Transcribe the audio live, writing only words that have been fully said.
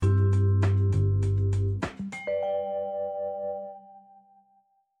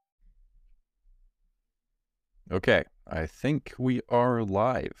Okay, I think we are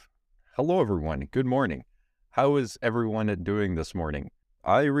live. Hello, everyone. Good morning. How is everyone doing this morning?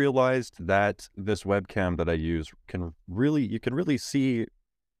 I realized that this webcam that I use you can really see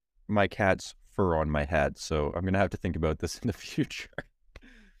my cat's fur on my head. So I'm going to have to think about this in the future.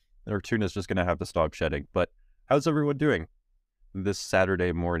 Or Tuna's just going to have to stop shedding. But how's everyone doing this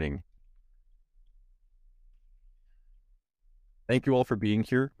Saturday morning? Thank you all for being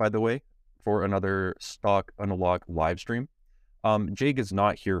here, by the way, for another Stock Unlock live stream. Jake is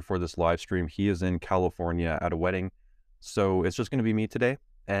not here for this live stream. He is in California at a wedding. So it's just going to be me today.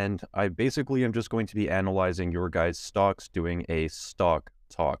 And I basically am just going to be analyzing your guys' stocks, doing a stock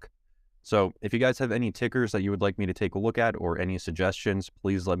talk. So if you guys have any tickers that you would like me to take a look at or any suggestions,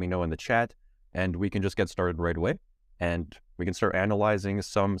 please let me know in the chat and we can just get started right away. And we can start analyzing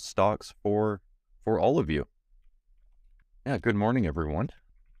some stocks for all of you. Yeah, good morning, everyone.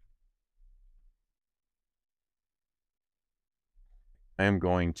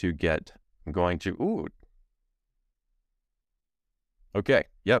 Ooh. Okay,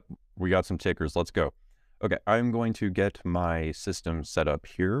 yep, we got some tickers, let's go. Okay, I'm going to get my system set up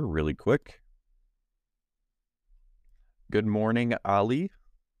here really quick. Good morning, Ali.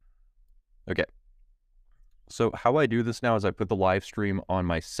 Okay, so how I do this now is I put the live stream on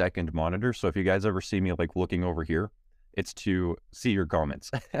my second monitor. So if you guys ever see me like looking over here, it's to see your comments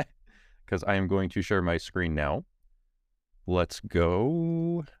because I am going to share my screen now. Let's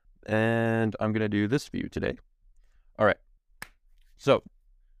go. And I'm going to do this view today. All right. So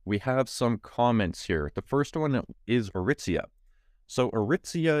we have some comments here. The first one is Aritzia. So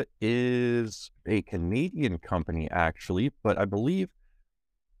Aritzia is a Canadian company, actually, but I believe,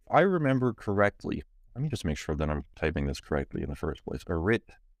 if I remember correctly, let me just make sure that I'm typing this correctly in the first place.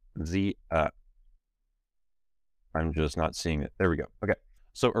 Aritzia. I'm just not seeing it. There we go. Okay.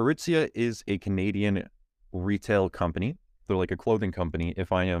 So Aritzia is a Canadian retail company. They're like a clothing company,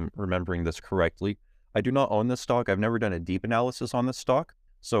 if I am remembering this correctly. I do not own this stock. I've never done a deep analysis on this stock.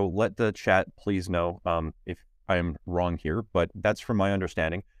 So let the chat please know if I am wrong here, but that's from my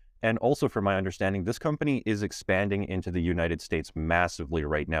understanding. And also from my understanding, this company is expanding into the United States massively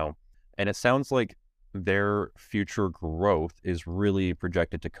right now. And it sounds like their future growth is really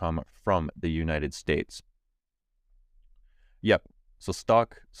projected to come from the United States. Yep. So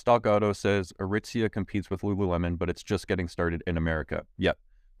Stock Auto says Aritzia competes with Lululemon, but it's just getting started in America. Yep.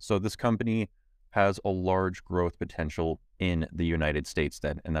 So this company has a large growth potential in the United States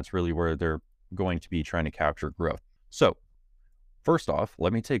then, and that's really where they're going to be trying to capture growth. So first off,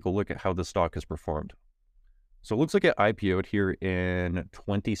 let me take a look at how the stock has performed. So it looks like it IPO'd here in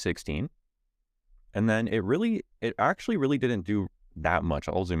 2016, and then it actually really didn't do that much.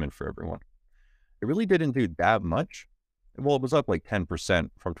 I'll zoom in for everyone. It really didn't do that much. Well, it was up like 10%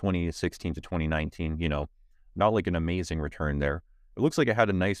 from 2016 to 2019, not like an amazing return there. It looks like it had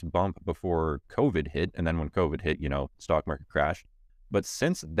a nice bump before COVID hit. And then when COVID hit, stock market crashed. But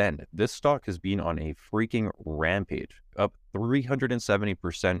since then, this stock has been on a freaking rampage, up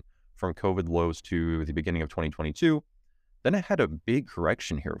 370% from COVID lows to the beginning of 2022. Then it had a big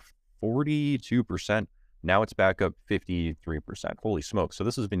correction here, 42%. Now it's back up 53%. Holy smoke. So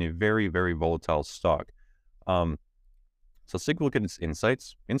this has been a very, very volatile stock. So let's take a look at its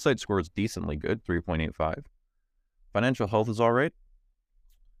insights. Insight score is decently good, 3.85. Financial health is all right.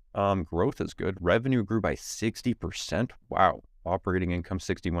 Growth is good. Revenue grew by 60%. Wow. Operating income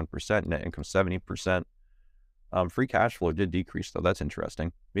 61%, net income 70%. Free cash flow did decrease, though. That's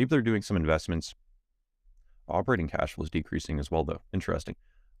interesting. Maybe they're doing some investments. Operating cash flow is decreasing as well, though. Interesting.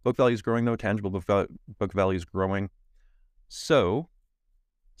 Book value is growing, though. Tangible book value is growing. So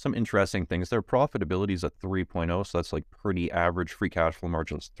some interesting things. Their profitability is at 3.0, so that's like pretty average. Free cash flow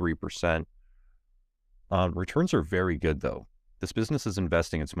margin is 3%. Returns are very good, though. This business is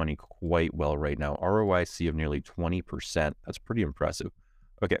investing its money quite well right now. ROIC of nearly 20%. That's pretty impressive.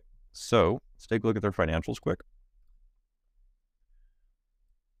 Okay, so let's take a look at their financials quick.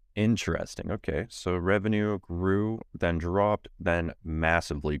 Interesting. Okay, so revenue grew, then dropped, then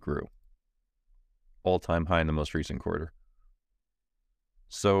massively grew. All-time high in the most recent quarter.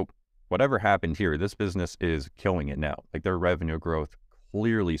 So whatever happened here, this business is killing it now. Like their revenue growth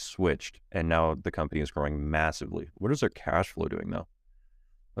clearly switched, and now the company is growing massively. What is their cash flow doing though?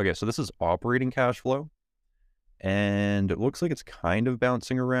 Okay, so this is operating cash flow, and it looks like it's kind of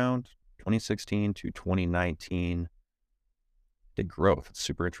bouncing around 2016 to 2019. Big growth. It's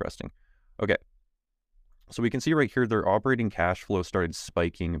super interesting. Okay, so we can see right here their operating cash flow started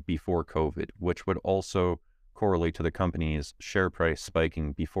spiking before COVID, which would also correlate to the company's share price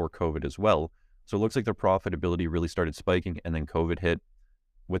spiking before COVID as well. So it looks like their profitability really started spiking, and then COVID hit,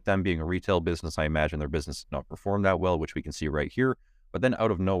 with them being a retail business, I imagine their business did not perform that well, which we can see right here. But then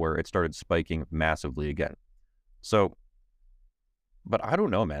out of nowhere, it started spiking massively again. So, but I don't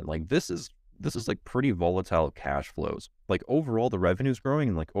know, man. Like this is like pretty volatile cash flows. Like overall, the revenue is growing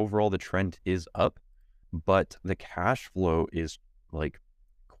and like overall the trend is up, but the cash flow is like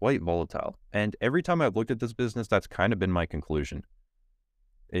quite volatile. And every time I've looked at this business, that's kind of been my conclusion,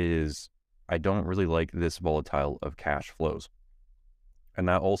 is I don't really like this volatile of cash flows. And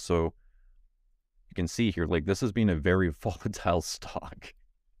that also, you can see here, like this has been a very volatile stock.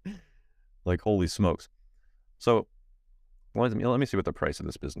 Like, holy smokes. So let me see what the price of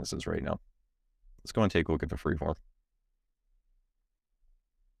this business is right now. Let's go and take a look at the freeform.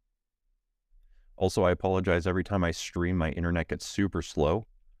 Also, I apologize. Every time I stream, my internet gets super slow.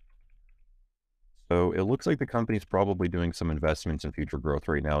 So it looks like the company's probably doing some investments in future growth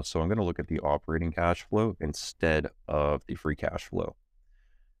right now. So I'm going to look at the operating cash flow instead of the free cash flow.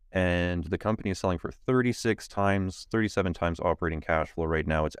 And the company is selling for 37 times operating cash flow right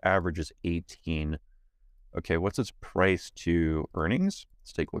now. Its average is 18. Okay, what's its price to earnings?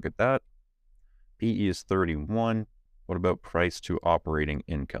 Let's take a look at that. PE is 31. What about price to operating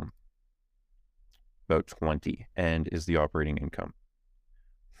income? About 20. And is the operating income?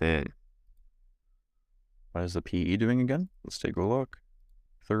 What is the PE doing again? Let's take a look.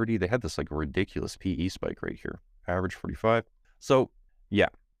 30. They had this like ridiculous PE spike right here. Average 45. So yeah,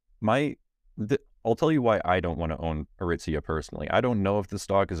 I'll tell you why I don't want to own Aritzia personally. I don't know if the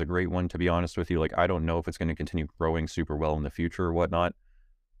stock is a great one, to be honest with you. Like, I don't know if it's going to continue growing super well in the future or whatnot.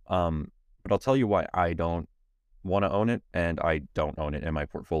 But I'll tell you why I don't want to own it, and I don't own it in my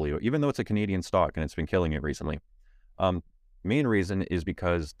portfolio, even though it's a Canadian stock and it's been killing it recently. Main reason is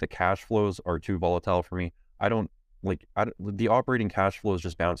because the cash flows are too volatile for me. The operating cash flow is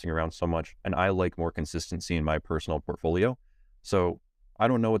just bouncing around so much, and I like more consistency in my personal portfolio. So I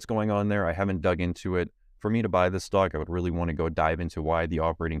don't know what's going on there. I haven't dug into it. For me to buy this stock, I would really want to go dive into why the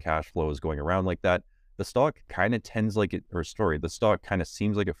operating cash flow is going around like that. The stock kind of the stock kind of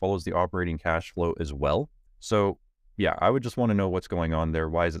seems like it follows the operating cash flow as well. So yeah, I would just want to know what's going on there.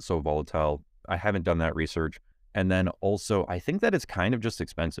 Why is it so volatile? I haven't done that research. And then also, I think that it's kind of just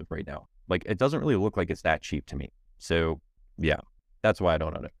expensive right now. Like, it doesn't really look like it's that cheap to me. So yeah, that's why I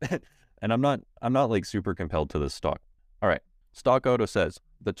don't own it. And I'm not like super compelled to this stock. All right. Stock Auto says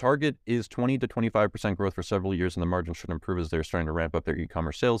the target is 20 to 25% growth for several years, and the margin should improve as they're starting to ramp up their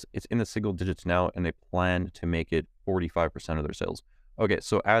e-commerce sales. It's in the single digits now, and they plan to make it 45% of their sales. Okay,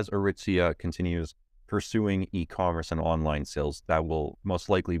 so as Aritzia continues pursuing e-commerce and online sales, that will most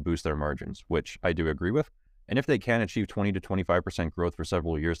likely boost their margins, which I do agree with. And if they can achieve 20 to 25% growth for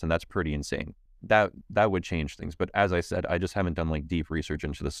several years, then that's pretty insane. That would change things. But as I said, I just haven't done like deep research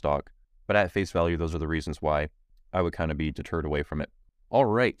into the stock. But at face value, those are the reasons why I would kind of be deterred away from it. All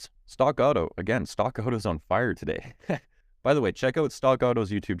right, Stock Auto. Again, Stock Auto's on fire today. By the way, check out Stock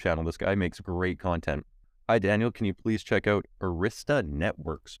Auto's YouTube channel. This guy makes great content. Hi, Daniel. Can you please check out Arista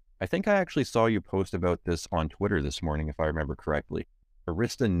Networks? I think I actually saw you post about this on Twitter this morning, if I remember correctly.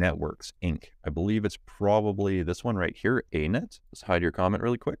 Arista Networks, Inc. I believe it's probably this one right here, ANET. Let's hide your comment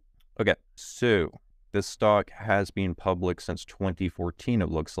really quick. Okay, so this stock has been public since 2014, it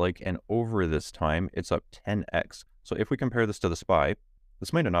looks like, and over this time, it's up 10x. So if we compare this to the SPY,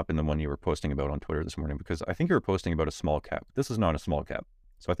 this might have not been the one you were posting about on Twitter this morning, because I think you were posting about a small cap. This is not a small cap,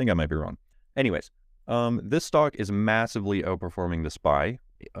 so I think I might be wrong. Anyways, this stock is massively outperforming the SPY.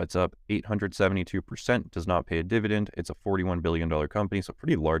 It's up 872%, does not pay a dividend. It's a $41 billion company, so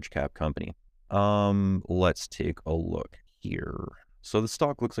pretty large cap company. Let's take a look here. So the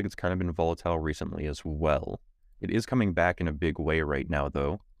stock looks like it's kind of been volatile recently as well. It is coming back in a big way right now,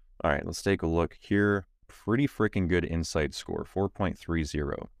 though. All right, let's take a look here. Pretty freaking good insight score,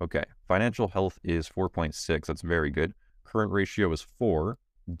 4.30. Okay, financial health is 4.6. That's very good. Current ratio is 4.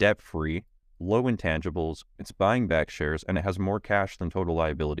 Debt-free. Low intangibles, it's buying back shares, and it has more cash than total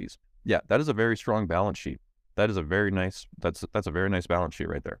liabilities. Yeah, that is a very strong balance sheet. That is a very nice, that's a very nice balance sheet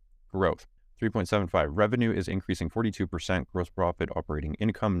right there. Growth, 3.75. Revenue is increasing 42%. Gross profit, operating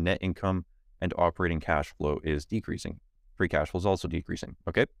income, net income, and operating cash flow is decreasing. Free cash flow is also decreasing.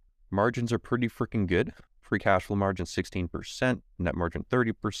 Okay, margins are pretty freaking good. Free cash flow margin 16%, net margin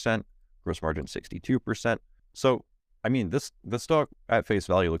 30%, gross margin 62%. So I mean, this stock at face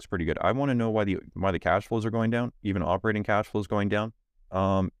value looks pretty good. I want to know why the cash flows are going down, even operating cash flows going down.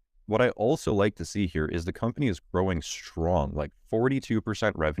 What I also like to see here is the company is growing strong, like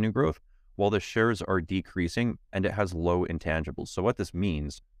 42% revenue growth, while the shares are decreasing and it has low intangibles. So what this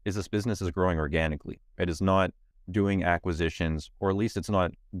means is this business is growing organically. It is not doing acquisitions, or at least it's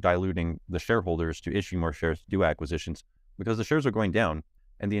not diluting the shareholders to issue more shares to do acquisitions, because the shares are going down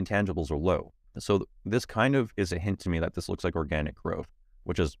and the intangibles are low. So this kind of is a hint to me that this looks like organic growth,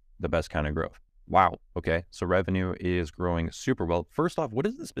 which is the best kind of growth. Wow. Okay. So revenue is growing super well. First off, what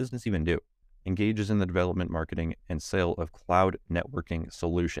does this business even do? Engages in the development, marketing, and sale of cloud networking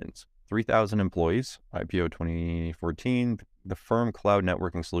solutions. 3,000 employees, IPO 2014. The firm cloud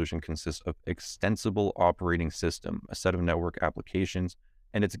networking solution consists of extensible operating system, a set of network applications,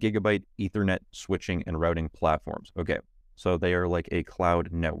 and its gigabit Ethernet switching and routing platforms. Okay, so they are like a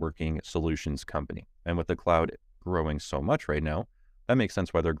cloud networking solutions company. And with the cloud growing so much right now, that makes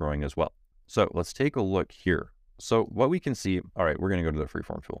sense why they're growing as well. So let's take a look here. So what we can see, all right, we're going to go to the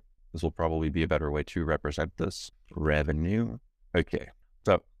freeform tool. This will probably be a better way to represent this. Revenue. Okay,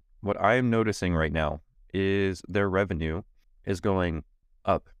 so what I'm noticing right now is their revenue is going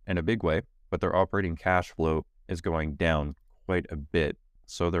up in a big way, but their operating cash flow is going down quite a bit.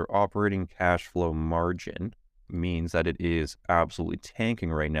 So their operating cash flow margin means that it is absolutely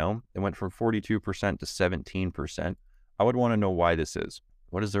tanking right now. It went from 42% to 17%. I would want to know why this is.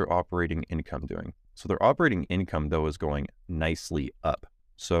 What is their operating income doing? So their operating income, though, is going nicely up.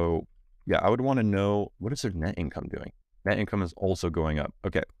 So yeah, I would want to know, what is their net income doing? Net income is also going up.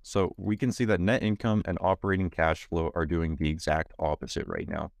 Okay, so we can see that net income and operating cash flow are doing the exact opposite right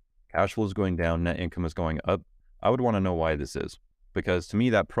now. Cash flow is going down, net income is going up. I would want to know why this is, because to me,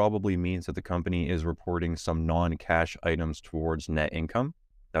 that probably means that the company is reporting some non-cash items towards net income.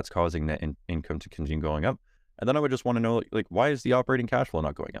 That's causing net income to continue going up. And then I would just want to know, like, why is the operating cash flow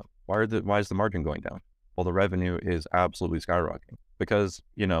not going up? Why is the margin going down? Well, the revenue is absolutely skyrocketing. Because,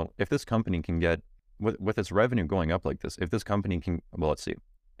 you know, if this company can get, with its revenue going up like this, if this company can, well, let's see,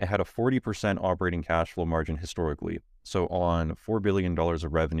 it had a 40% operating cash flow margin historically. So on $4 billion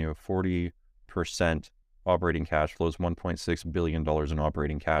of revenue, 40% operating cash flow is $1.6 billion in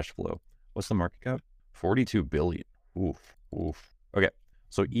operating cash flow. What's the market cap? 42 billion. Oof. Okay.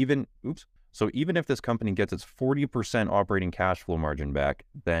 So even if this company gets its 40% operating cash flow margin back,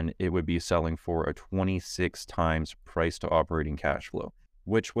 then it would be selling for a 26 times price to operating cash flow,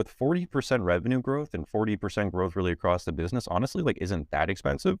 which with 40% revenue growth and 40% growth really across the business, honestly, like isn't that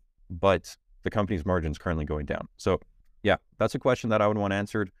expensive, but the company's margin is currently going down. So yeah, that's a question that I would want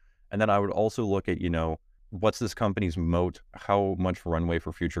answered. And then I would also look at, you know, what's this company's moat? How much runway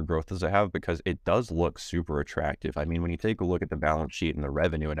for future growth does it have? Because it does look super attractive. I mean, when you take a look at the balance sheet and the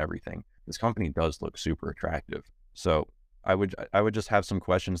revenue and everything, this company does look super attractive. So I would just have some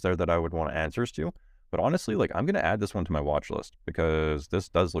questions there that I would want answers to. But honestly, like I'm going to add this one to my watch list because this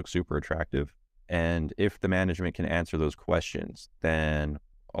does look super attractive. And if the management can answer those questions, then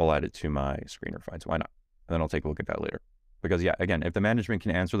I'll add it to my screener finds. Why not? And then I'll take a look at that later. Because yeah, again, if the management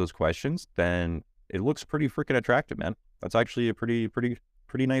can answer those questions, then it looks pretty freaking attractive, man. That's actually a pretty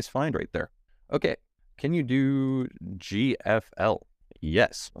nice find right there. Okay, can you do GFL?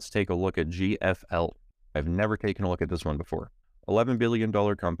 Yes, let's take a look at GFL. I've never taken a look at this one before. $11 billion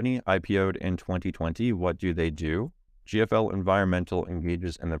company, IPO'd in 2020. What do? GFL Environmental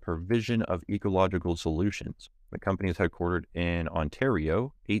engages in the provision of ecological solutions. The company is headquartered in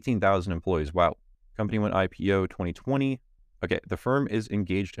Ontario, 18,000 employees. Wow. Company went IPO 2020. Okay, the firm is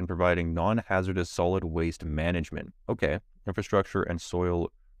engaged in providing non-hazardous solid waste management. Okay, infrastructure and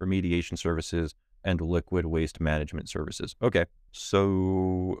soil remediation services and liquid waste management services. Okay,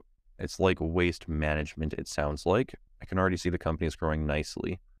 so it's like waste management, it sounds like. I can already see the company is growing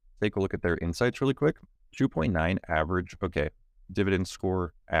nicely. Take a look at their insights really quick. 2.9 average. Okay, dividend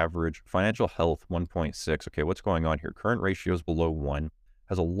score average. Financial health 1.6. Okay, what's going on here? Current ratio is below 1.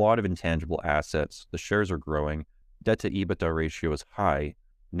 Has a lot of intangible assets. The shares are growing. Debt to EBITDA ratio is high.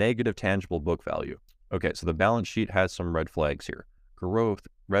 Negative tangible book value. Okay, so the balance sheet has some red flags here. Growth,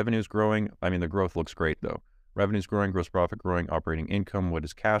 revenue's growing. I mean, the growth looks great though. Revenue's growing, gross profit growing, operating income. What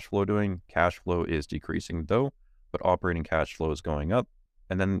is cash flow doing? Cash flow is decreasing though, but operating cash flow is going up.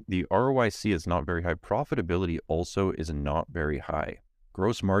 And then the ROIC is not very high. Profitability also is not very high.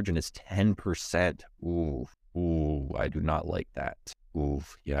 Gross margin is 10%. Ooh, I do not like that. Ooh,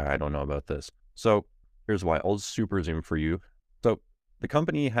 yeah, I don't know about this. So here's why. I'll super zoom for you. So the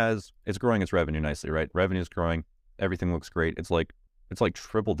company it's growing its revenue nicely, right? Revenue is growing. Everything looks great. It's like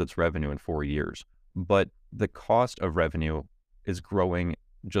tripled its revenue in 4 years, but the cost of revenue is growing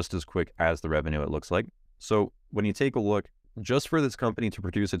just as quick as the revenue, it looks like. So when you take a look, just for this company to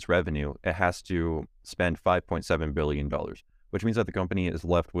produce its revenue, it has to spend $5.7 billion, which means that the company is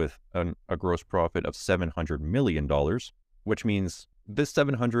left with a gross profit of $700 million, which means this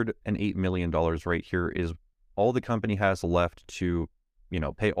 $708 million right here is all the company has left to, you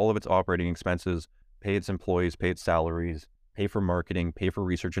know, pay all of its operating expenses, pay its employees, pay its salaries, pay for marketing, pay for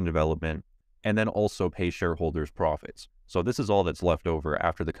research and development, and then also pay shareholders profits. So this is all that's left over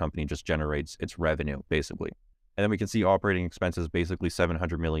after the company just generates its revenue, basically. And then we can see operating expenses, basically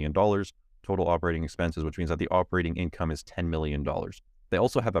 $700 million total operating expenses, which means that the operating income is $10 million. They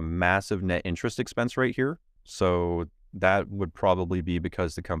also have a massive net interest expense right here. So that would probably be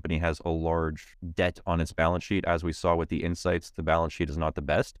because the company has a large debt on its balance sheet. As we saw with the insights, the balance sheet is not the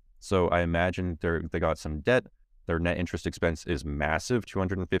best. So I imagine they got some debt. Their net interest expense is massive,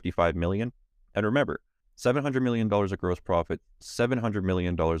 $255 million. And remember, $700 million of gross profit, $700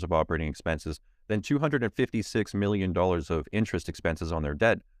 million of operating expenses, then $256 million of interest expenses on their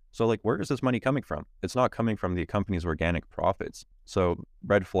debt. So like, where is this money coming from? It's not coming from the company's organic profits. So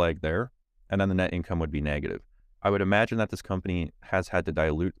red flag there. And then the net income would be negative. I would imagine that this company has had to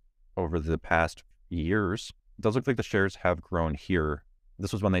dilute over the past years. It does look like the shares have grown here.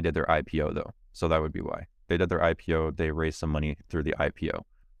 This was when they did their IPO though. So that would be why. They did their IPO, they raised some money through the IPO.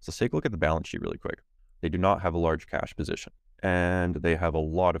 So let's take a look at the balance sheet really quick. They do not have a large cash position and they have a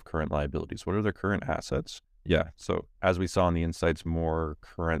lot of current liabilities. What are their current assets? Yeah, so as we saw in the insights, more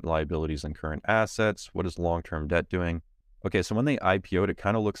current liabilities than current assets. What is long-term debt doing? Okay, so when they IPO'd, it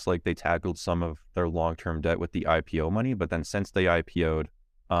kind of looks like they tackled some of their long-term debt with the IPO money, but then since they IPO'd,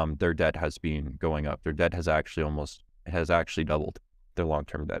 their debt has been going up. Their debt has actually doubled their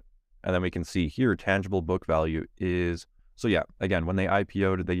long-term debt. And then we can see here, tangible book value is, so yeah, again, when they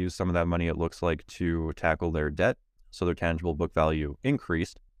IPO'd, they used some of that money, it looks like, to tackle their debt. So their tangible book value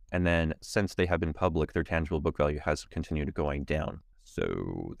increased. And then since they have been public, their tangible book value has continued going down.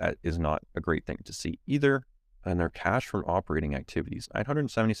 So that is not a great thing to see either. And their cash from operating activities,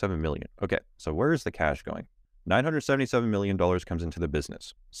 $977 million. Okay, so where is the cash going? $977 million comes into the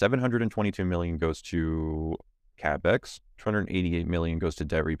business. $722 million goes to CapEx. $288 million goes to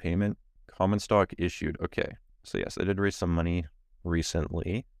debt repayment. Common stock issued. Okay, so yes, they did raise some money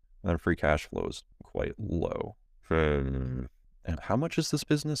recently. And then free cash flow is quite low. And how much is this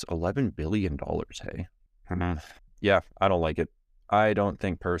business? $11 billion, hey? Yeah, I don't like it. I don't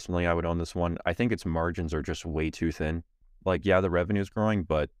think personally I would own this one. I think its margins are just way too thin. Like, yeah, the revenue is growing,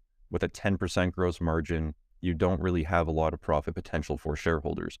 but with a 10% gross margin, you don't really have a lot of profit potential for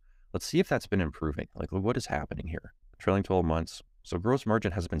shareholders. Let's see if that's been improving. Like, what is happening here? Trailing 12 months. So gross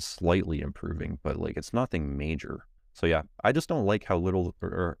margin has been slightly improving, but like, it's nothing major. So yeah, I just don't like how little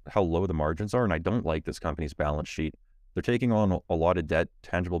or how low the margins are. And I don't like this company's balance sheet. They're taking on a lot of debt.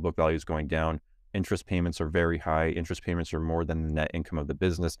 Tangible book value is going down. Interest payments are very high. Interest payments are more than the net income of the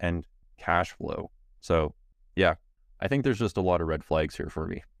business and cash flow. So yeah, I think there's just a lot of red flags here for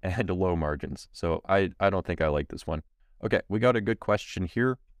me and low margins. So I don't think I like this one. Okay, we got a good question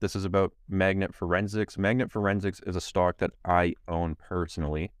here. This is about Magnet Forensics. Magnet Forensics is a stock that I own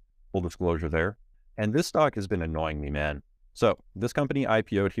personally. Full disclosure there. And this stock has been annoying me, man. So this company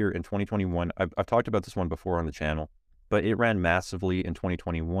IPO'd here in 2021. I've talked about this one before on the channel, but it ran massively in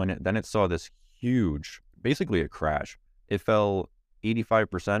 2021. Then it saw this huge, basically a crash. It fell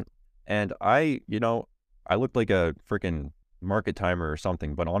 85%. And I looked like a freaking market timer or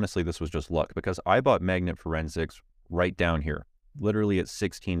something, but honestly, this was just luck because I bought Magnet Forensics right down here, literally at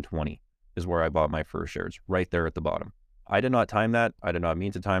 1620 is where I bought my first shares, right there at the bottom. I did not time that. I did not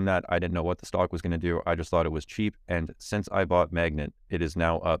mean to time that. I didn't know what the stock was going to do. I just thought it was cheap. And since I bought Magnet, it is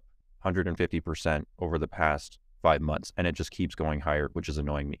now up 150% over the past 5 months. And it just keeps going higher, which is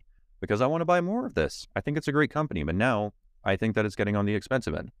annoying me because I want to buy more of this. I think it's a great company, but now I think that it's getting on the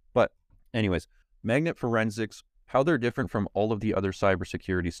expensive end. But anyways, Magnet Forensics, how they're different from all of the other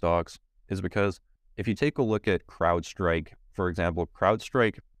cybersecurity stocks is because if you take a look at CrowdStrike, for example,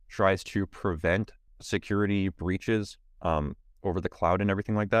 CrowdStrike tries to prevent security breaches over the cloud and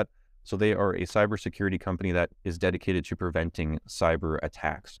everything like that. So they are a cybersecurity company that is dedicated to preventing cyber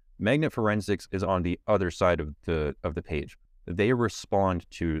attacks. Magnet Forensics is on the other side of the page. They respond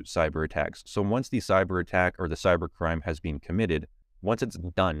to cyber attacks. So once the cyber attack or the cyber crime has been committed, once it's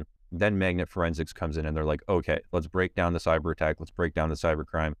done, then Magnet Forensics comes in and they're like, okay, let's break down the cyber attack. Let's break down the cyber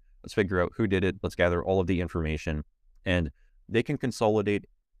crime. Let's figure out who did it. Let's gather all of the information. And they can consolidate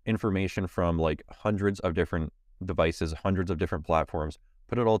information from like hundreds of different devices, hundreds of different platforms,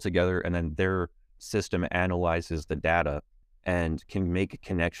 put it all together, and then their system analyzes the data and can make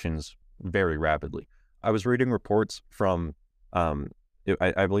connections very rapidly. I was reading reports from,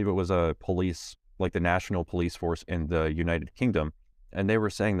 I believe it was a police, like the National Police Force in the United Kingdom, and they were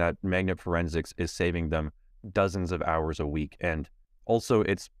saying that Magnet Forensics is saving them dozens of hours a week. And also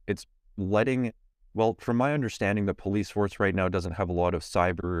it's letting, well, from my understanding, the police force right now doesn't have a lot of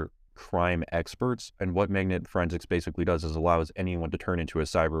cyber crime experts. And what Magnet Forensics basically does is allows anyone to turn into a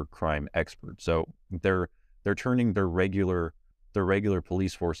cyber crime expert. So they're turning their regular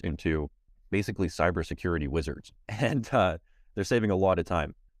police force into basically cybersecurity wizards, and they're saving a lot of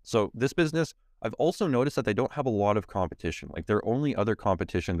time. So this business, I've also noticed that they don't have a lot of competition. Like their only other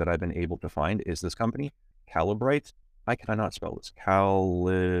competition that I've been able to find is this company, Calibrite. I cannot spell this.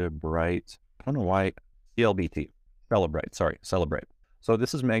 Calibrite. I don't know why. CLBT. Celebrite. Sorry, Celebrite. So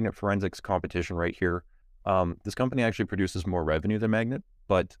this is Magnet Forensics competition right here. This company actually produces more revenue than Magnet,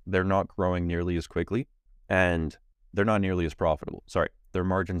 but they're not growing nearly as quickly, and they're not nearly as profitable. Sorry, their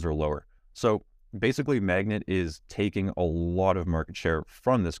margins are lower. So basically, Magnet is taking a lot of market share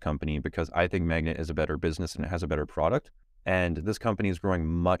from this company because I think Magnet is a better business and it has a better product. And this company is growing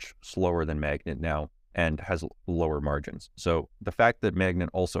much slower than Magnet now and has lower margins. So the fact that Magnet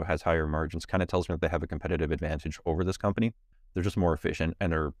also has higher margins kind of tells me that they have a competitive advantage over this company. They're just more efficient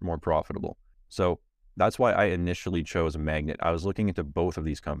and they're more profitable. So that's why I initially chose Magnet. I was looking into both of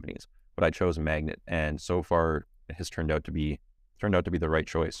these companies, but I chose Magnet, and so far it has turned out to be the right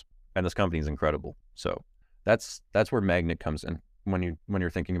choice. And this company is incredible. So that's where Magnet comes in when you're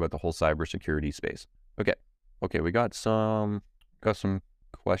thinking about the whole cybersecurity space. Okay, we got some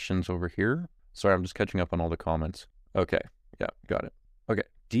questions over here. Sorry, I'm just catching up on all the comments. Okay, yeah, got it. Okay,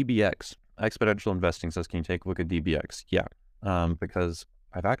 DBX Exponential Investing says, can you take a look at DBX? Yeah, because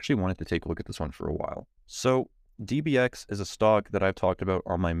I've actually wanted to take a look at this one for a while. So DBX is a stock that I've talked about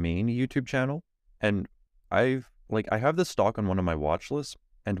on my main YouTube channel, and I have this stock on one of my watch lists,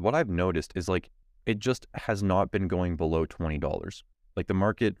 and what I've noticed is like it just has not been going below $20. Like the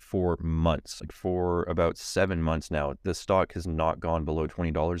market for months, like for about 7 months now, this stock has not gone below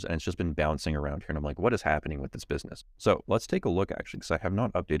 $20, and it's just been bouncing around here. And I'm like, what is happening with this business? So let's take a look actually, because I have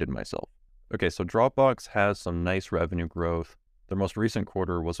not updated myself. Okay, so Dropbox has some nice revenue growth. Their most recent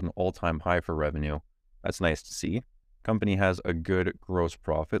quarter was an all-time high for revenue. That's nice to see. Company has a good gross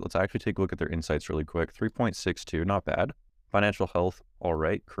profit. Let's actually take a look at their insights really quick. 3.62, not bad. Financial health, all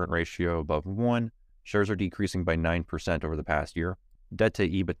right. Current ratio above 1. Shares are decreasing by 9% over the past year. Debt to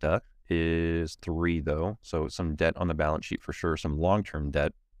EBITDA is 3 though. So some debt on the balance sheet for sure, some long-term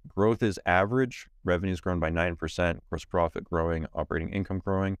debt. Growth is average. Revenue's grown by 9%. Gross profit growing. Operating income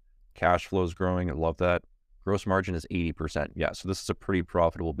growing. Cash flow is growing. I love that. Gross margin is 80%. Yeah, so this is a pretty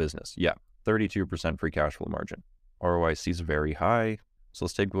profitable business. Yeah, 32% free cash flow margin. ROIC is very high. So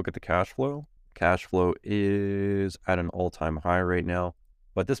let's take a look at the cash flow. Cash flow is at an all-time high right now,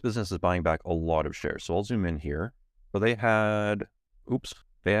 but this business is buying back a lot of shares. So I'll zoom in here. So they had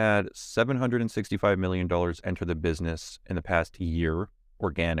 $765 million enter the business in the past year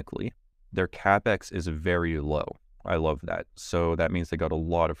organically. Their CapEx is very low. I love that. So that means they got a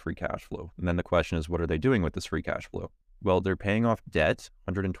lot of free cash flow. And then the question is, what are they doing with this free cash flow? Well, they're paying off debt.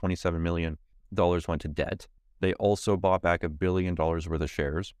 $127 million went to debt. They also bought back $1 billion worth of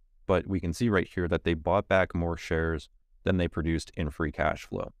shares. But we can see right here that they bought back more shares than they produced in free cash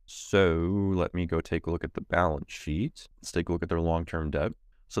flow. So let me go take a look at the balance sheet. Let's take a look at their long-term debt.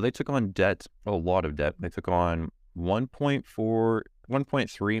 So they took on debt, a lot of debt. They took on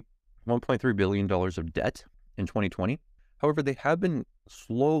 $1.3 billion of debt in 2020. However, they have been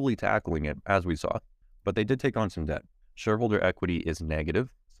slowly tackling it, as we saw, but they did take on some debt. Shareholder equity is negative,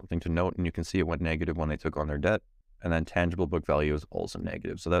 something to note, and you can see it went negative when they took on their debt. And then tangible book value is also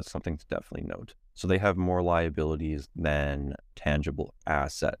negative. So that's something to definitely note. So they have more liabilities than tangible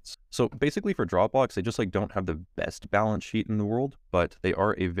assets. So basically for Dropbox, they just don't have the best balance sheet in the world, but they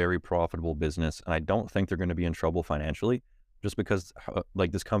are a very profitable business. And I don't think they're going to be in trouble financially just because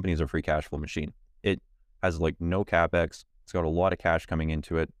this company is a free cash flow machine. It has no CapEx. It's got a lot of cash coming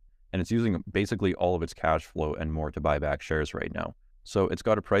into it, and it's using basically all of its cash flow and more to buy back shares right now. So it's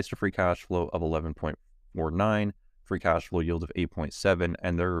got a price to free cash flow of 11.49, free cash flow yield of 8.7,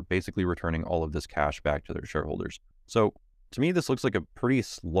 and they're basically returning all of this cash back to their shareholders. So to me, this looks like a pretty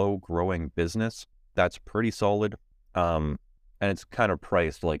slow growing business that's pretty solid. And it's kind of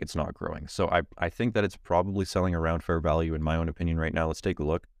priced like it's not growing. So I think that it's probably selling around fair value in my own opinion right now. Let's take a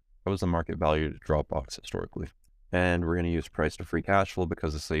look. What was the market value to Dropbox historically? And we're going to use price to free cash flow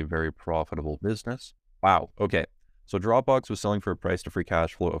because it's a very profitable business. Wow. Okay. So Dropbox was selling for a price to free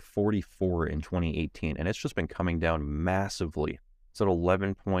cash flow of 44 in 2018, and it's just been coming down massively. It's at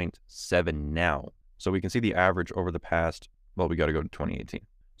 11.7 now. So we can see the average over the past, well, we got to go to 2018.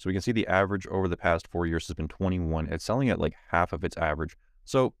 So we can see the average over the past 4 years has been 21. It's selling at half of its average.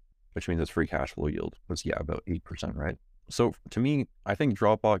 So, which means its free cash flow yield was, about 8%, right? So to me, I think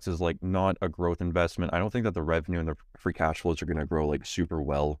Dropbox is not a growth investment. I don't think that the revenue and the free cash flows are going to grow super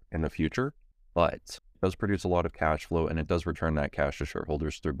well in the future, but it does produce a lot of cash flow and it does return that cash to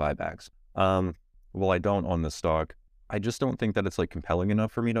shareholders through buybacks. Well, I don't own the stock. I just don't think that it's compelling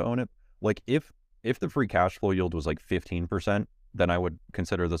enough for me to own it. If the free cash flow yield was 15%, then I would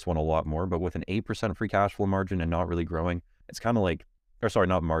consider this one a lot more. But with an 8% free cash flow margin and not really growing, it's kind of like, or sorry,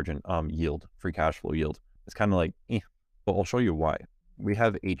 not margin, yield, free cash flow yield. It's kind of like, but I'll show you why. We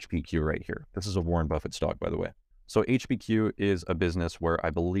have HPQ right here. This is a Warren Buffett stock, by the way. So HPQ is a business where I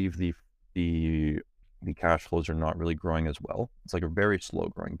believe the cash flows are not really growing as well. It's like a very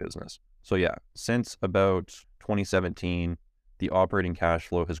slow growing business. So yeah, since about 2017, the operating cash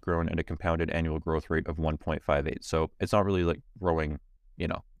flow has grown at a compounded annual growth rate of 1.58. So it's not really like growing,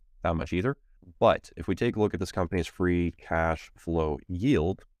 that much either. But if we take a look at this company's free cash flow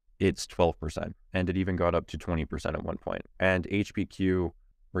yield, it's 12%. And it even got up to 20% at one point. And HPQ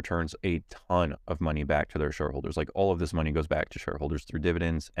returns a ton of money back to their shareholders. Like all of this money goes back to shareholders through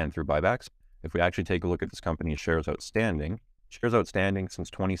dividends and through buybacks. If we actually take a look at this company's shares outstanding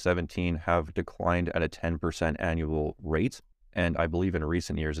since 2017 have declined at a 10% annual rate. And I believe in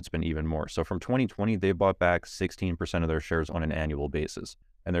recent years, it's been even more. So from 2020, they bought back 16% of their shares on an annual basis,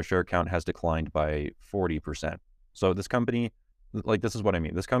 and their share count has declined by 40%. So this company, this is what I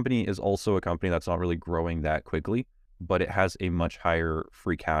mean. This company is also a company that's not really growing that quickly, but it has a much higher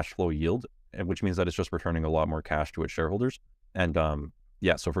free cash flow yield, which means that it's just returning a lot more cash to its shareholders. And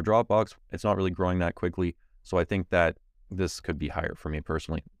so for Dropbox, it's not really growing that quickly. So I think that this could be higher for me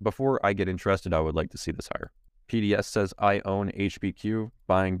personally. Before I get interested, I would like to see this higher. PDS says, I own HPQ,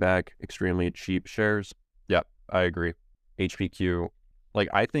 buying back extremely cheap shares. Yep, I agree. HPQ,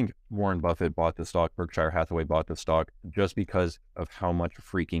 I think Warren Buffett bought the stock, Berkshire Hathaway bought the stock just because of how much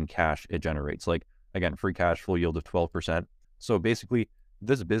freaking cash it generates. Again, free cash flow yield of 12%. So basically,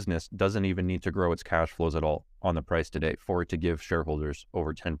 this business doesn't even need to grow its cash flows at all on the price today for it to give shareholders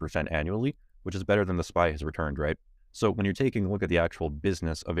over 10% annually, which is better than the SPY has returned, right? So when you're taking a look at the actual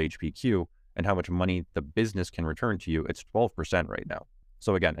business of HPQ, and how much money the business can return to you, it's 12% right now.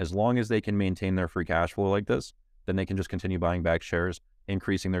 So again, as long as they can maintain their free cash flow like this, then they can just continue buying back shares,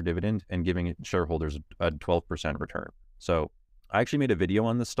 increasing their dividend, and giving shareholders a 12% return. So I actually made a video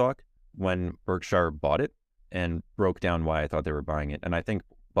on this stock when Berkshire bought it and broke down why I thought they were buying it. And I think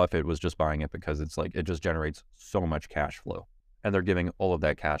Buffett was just buying it because it's it just generates so much cash flow, and they're giving all of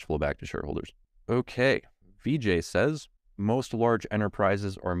that cash flow back to shareholders. Okay, VJ says, most large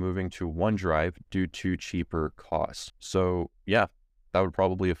enterprises are moving to OneDrive due to cheaper costs. So yeah, that would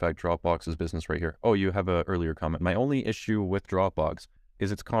probably affect Dropbox's business right here. Oh, you have an earlier comment. My only issue with Dropbox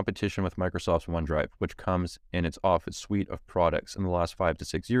is its competition with Microsoft's OneDrive, which comes in its Office suite of products. In the last 5 to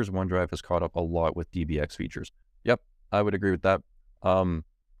 6 years, OneDrive has caught up a lot with DBX features. Yep, I would agree with that.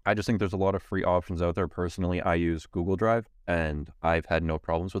 I just think there's a lot of free options out there. Personally, I use Google Drive, and I've had no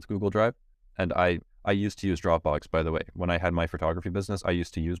problems with Google Drive. And I used to use Dropbox, by the way. When I had my photography business, I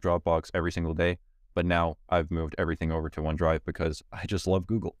used to use Dropbox every single day, but now I've moved everything over to OneDrive because I just love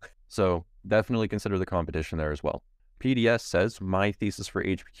Google. So definitely consider the competition there as well. PDS says, my thesis for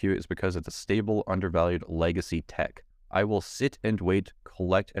HPQ is because it's a stable, undervalued legacy tech. I will sit and wait,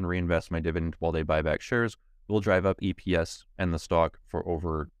 collect and reinvest my dividend while they buy back shares. Will drive up EPS and the stock for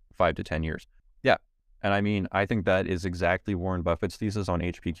over 5 to 10 years. Yeah. And I mean, I think that is exactly Warren Buffett's thesis on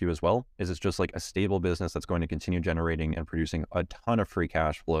HPQ as well, is it's just like a stable business that's going to continue generating and producing a ton of free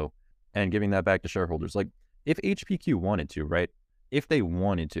cash flow and giving that back to shareholders. Like if HPQ wanted to, right? If they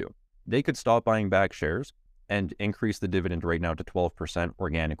wanted to, they could stop buying back shares and increase the dividend right now to 12%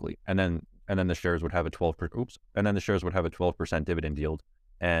 organically. And then the shares would have a 12% dividend yield.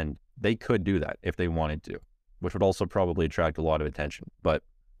 And they could do that if they wanted to, which would also probably attract a lot of attention. But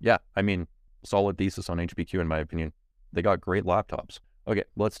yeah, I mean, solid thesis on HPQ in my opinion. They got great laptops. Okay,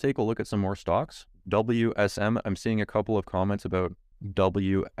 let's take a look at some more stocks. WSM, I'm seeing a couple of comments about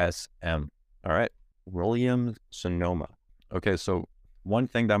WSM. All right, Williams-Sonoma. Okay, so one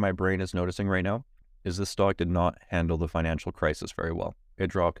thing that my brain is noticing right now is this stock did not handle the financial crisis very well.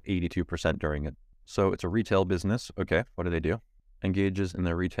 It dropped 82% during it. So it's a retail business. Okay, what do? Engages in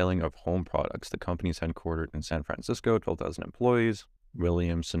the retailing of home products. The company's headquartered in San Francisco, 12,000 employees.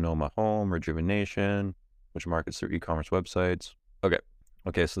 Williams-Sonoma Home Rejuvenation, which markets through e-commerce websites.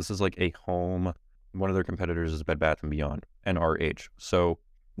 Okay, so this is like a home. One of their competitors is Bed Bath & Beyond and RH. So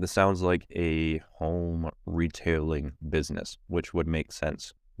this sounds like a home retailing business, which would make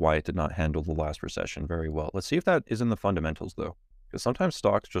sense why it did not handle the last recession very well. Let's see if that is in the fundamentals though, because sometimes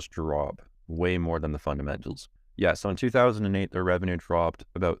stocks just drop way more than the fundamentals. Yeah, so in 2008, their revenue dropped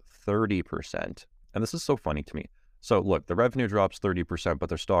about 30%. And this is so funny to me. So look, the revenue drops 30%, but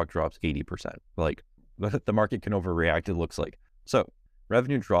their stock drops 80%. Like the market can overreact, it looks like. So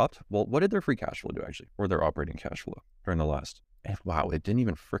revenue dropped. Well, what did their free cash flow do actually? Or their operating cash flow during the last? And wow, it didn't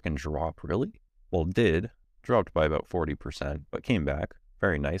even freaking drop, really? Well, it did. Dropped by about 40%, but came back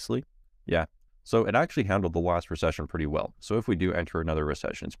very nicely. Yeah. So it actually handled the last recession pretty well. So if we do enter another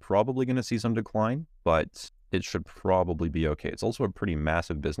recession, it's probably going to see some decline, but it should probably be okay. It's also a pretty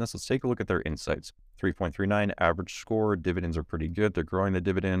massive business. Let's take a look at their insights. 3.39 average score. Dividends are pretty good. They're growing the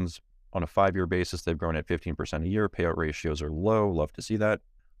dividends on a 5-year basis. They've grown at 15% a year. Payout ratios are low. Love to see that.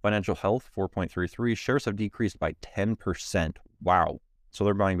 Financial health, 4.33. Shares have decreased by 10%. Wow. So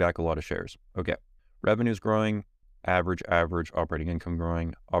they're buying back a lot of shares. Okay. Revenue's growing. Average, operating income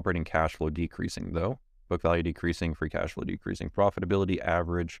growing, operating cash flow decreasing though, book value decreasing, free cash flow decreasing, profitability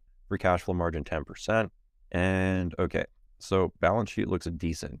average, free cash flow margin 10%. And okay, so balance sheet looks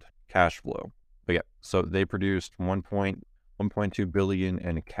decent. Cash flow. But yeah, so they produced 1.2 billion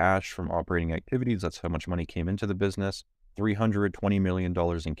in cash from operating activities. That's how much money came into the business. $320 million in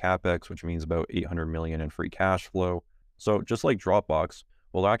CapEx, which means about 800 million in free cash flow. So just like Dropbox,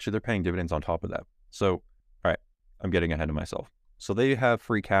 well, actually they're paying dividends on top of that. So I'm getting ahead of myself. So they have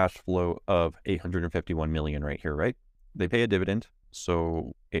free cash flow of 851 million right here, right? They pay a dividend.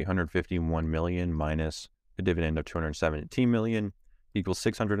 So 851 million minus a dividend of 217 million equals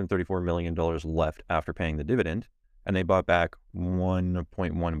 $634 million left after paying the dividend. And they bought back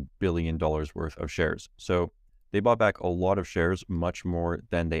 $1.1 billion worth of shares. So they bought back a lot of shares, much more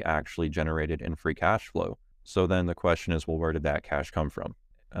than they actually generated in free cash flow. So then the question is, well, where did that cash come from?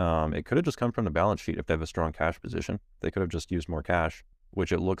 It could have just come from the balance sheet if they have a strong cash position. They could have just used more cash,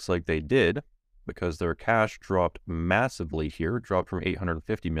 which it looks like they did because their cash dropped massively here, dropped from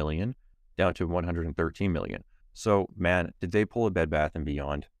 850 million down to 113 million. So man, did they pull a Bed Bath &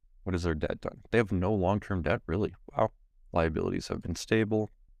 Beyond? What is their debt done? They have no long-term debt, really. Wow. Liabilities have been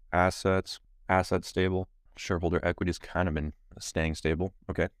stable. Assets stable. Shareholder equity's kind of been staying stable.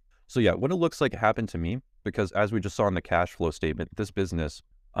 Okay. So yeah, what it looks like happened to me, because as we just saw in the cash flow statement, this business,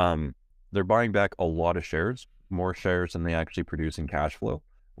 they're buying back a lot of shares, more shares than they actually produce in cash flow,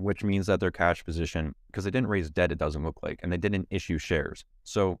 which means that their cash position, because they didn't raise debt, it doesn't look like, and they didn't issue shares.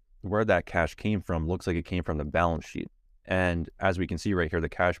 So where that cash came from looks like it came from the balance sheet. And as we can see right here, the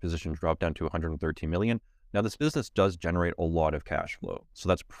cash position dropped down to 113 million. Now this business does generate a lot of cash flow, so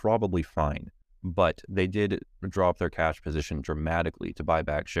that's probably fine, but they did drop their cash position dramatically to buy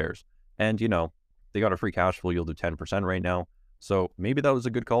back shares. And they got a free cash flow yield of 10% right now. So maybe that was a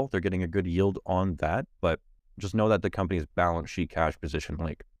good call. They're getting a good yield on that, but just know that the company's balance sheet cash position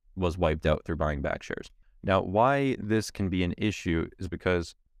was wiped out through buying back shares. Now, why this can be an issue is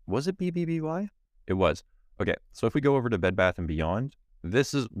because, was it BBBY? It was. Okay, so if we go over to Bed Bath & Beyond,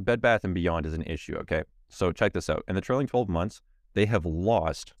 Bed Bath & Beyond is an issue, okay? So check this out. In the trailing 12 months, they have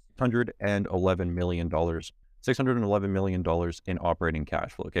lost $611 million in operating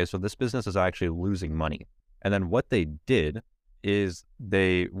cash flow, okay? So this business is actually losing money. And then what they did is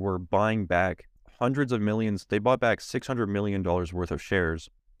they were buying back hundreds of millions. They bought back $600 million worth of shares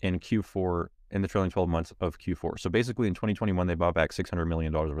in Q4, in the trailing 12 months of Q4. So basically in 2021, they bought back $600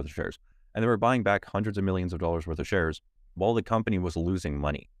 million worth of shares. And they were buying back hundreds of millions of dollars worth of shares while the company was losing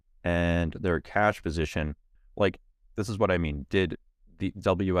money. And their cash position, this is what I mean. Did the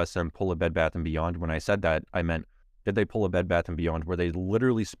WSM pull a Bed Bath & Beyond? When I said that, I meant, did they pull a Bed Bath & Beyond where they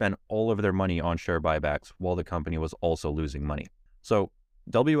literally spent all of their money on share buybacks while the company was also losing money? So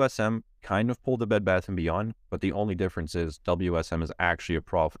WSM kind of pulled a Bed Bath & Beyond, but the only difference is WSM is actually a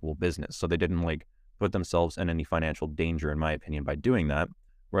profitable business. So they didn't put themselves in any financial danger, in my opinion, by doing that.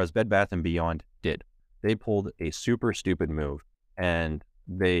 Whereas Bed Bath & Beyond did. They pulled a super stupid move, and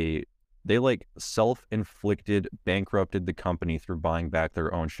they self-inflicted, bankrupted the company through buying back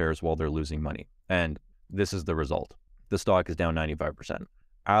their own shares while they're losing money. And this is the result. The stock is down 95%.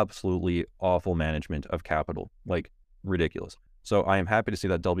 Absolutely awful management of capital, ridiculous. So I am happy to see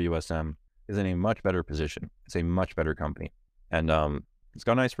that WSM is in a much better position. It's a much better company. And it's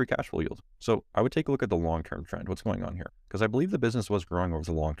got a nice free cash flow yield. So I would take a look at the long-term trend. What's going on here? Because I believe the business was growing over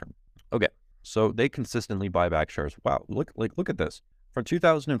the long term. Okay. So they consistently buy back shares. Wow. Look at this. From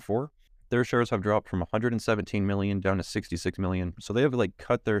 2004, their shares have dropped from 117 million down to 66 million. So they have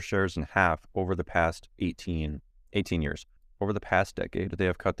cut their shares in half over the past 18 years. Over the past decade, they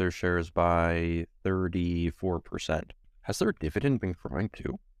have cut their shares by 34%. Has their dividend been growing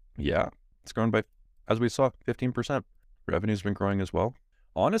too? Yeah, it's grown by, as we saw, 15%. Revenue's been growing as well.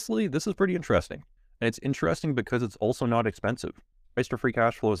 Honestly, this is pretty interesting. And it's interesting because it's also not expensive. Price to free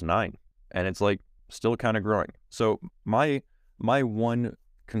cash flow is 9, and it's still kind of growing. So my one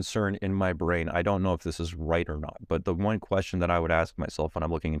concern in my brain, I don't know if this is right or not, but the one question that I would ask myself when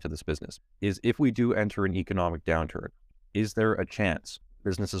I'm looking into this business is, if we do enter an economic downturn, is there a chance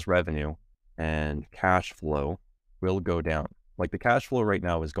business's revenue and cash flow will go down? The cash flow right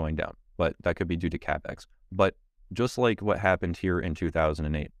now is going down, but that could be due to CapEx. But just like what happened here in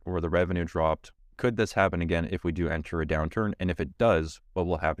 2008, where the revenue dropped could this happen again if we do enter a downturn? And if it does, what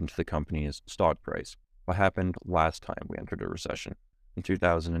will happen to the company's stock price? What happened last time we entered a recession? In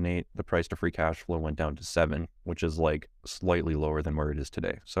 2008, the price to free cash flow went down to 7, which is like slightly lower than where it is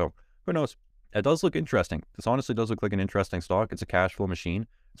today. So who knows? It does look interesting. This honestly does look like an interesting stock. It's a cash flow machine.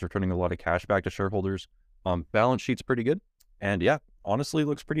 It's returning a lot of cash back to shareholders. Balance sheet's pretty good. And yeah, honestly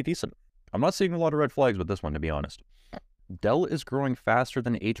looks pretty decent. I'm not seeing a lot of red flags with this one, to be honest. Dell is growing faster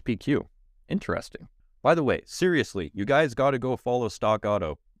than HPQ. Interesting. By the way, seriously, you guys got to go follow Stock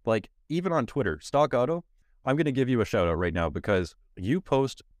Auto. Like, even on Twitter, Stock Auto, I'm going to give you a shout out right now because you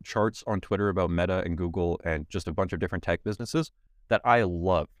post charts on Twitter about Meta and Google and just a bunch of different tech businesses that I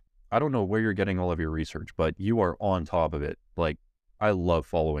love. I don't know where you're getting all of your research, but you are on top of it. Like, I love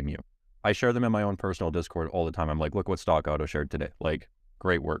following you. I share them in my own personal Discord all the time. I'm like, look what Stock Auto shared today. Like,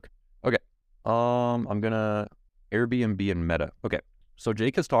 great work. Okay. I'm going to Airbnb and Meta. Okay. So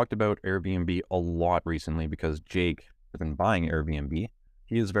Jake has talked about Airbnb a lot recently because Jake has been buying Airbnb.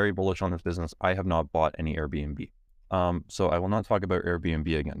 He is very bullish on this business. I have not bought any Airbnb. So I will not talk about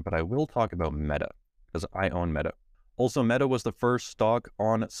Airbnb again, but I will talk about Meta because I own Meta. Also, Meta was the first stock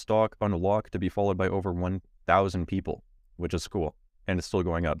on Stock Unlock to be followed by over 1,000 people, which is cool. And it's still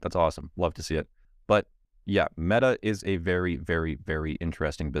going up. That's awesome. Love to see it. But yeah, Meta is a very, very, very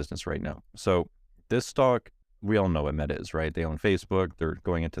interesting business right now. So this stock, we all know what Meta is, right? They own Facebook. They're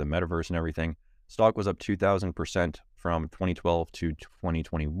going into the metaverse and everything. Stock was up 2,000% from 2012 to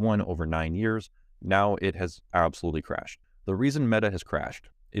 2021 over 9 years. Now it has absolutely crashed. The reason Meta has crashed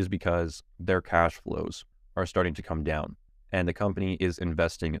is because their cash flows are starting to come down. And the company is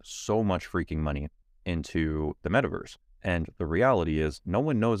investing so much freaking money into the metaverse. And the reality is no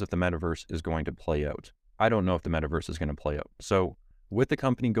one knows if the metaverse is going to play out. I don't know if the metaverse is going to play out. So with the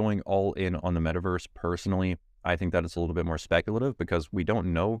company going all in on the metaverse, personally, I think that it's a little bit more speculative because we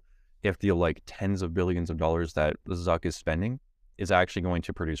don't know if the like tens of billions of dollars that Zuck is spending is actually going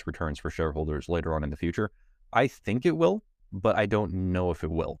to produce returns for shareholders later on in the future. I think it will, but I don't know if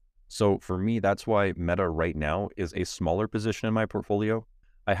it will. So for me, that's why Meta right now is a smaller position in my portfolio.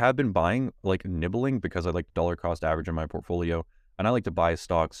 I have been buying, like nibbling, because I like dollar cost average in my portfolio, and I like to buy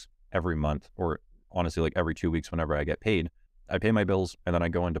stocks every month, or honestly, like every 2 weeks whenever I get paid. I pay my bills, and then I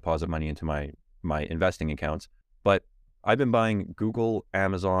go and deposit money into my investing accounts. But I've been buying Google,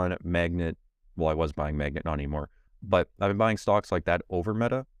 Amazon, Magnet. Well, I was buying Magnet, not anymore. But I've been buying stocks like that over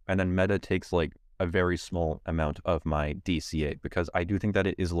Meta, and then Meta takes like a very small amount of my DCA because I do think that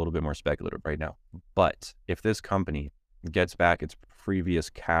it is a little bit more speculative right now. But if this company gets back its previous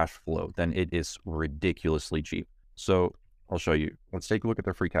cash flow, then it is ridiculously cheap. So I'll show you. Let's take a look at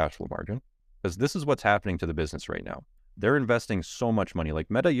their free cash flow margin because this is what's happening to the business right now. They're investing so much money.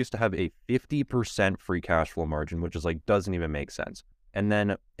 Like Meta used to have a 50% free cash flow margin, which is like doesn't even make sense. And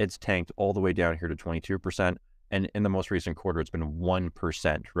then it's tanked all the way down here to 22%. And in the most recent quarter, it's been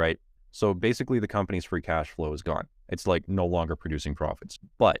 1%, right? So basically the company's free cash flow is gone. It's like no longer producing profits,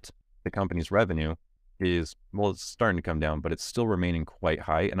 but the company's revenue is, well, it's starting to come down, but it's still remaining quite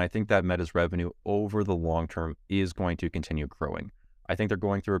high. And I think that Meta's revenue over the long term is going to continue growing. I think they're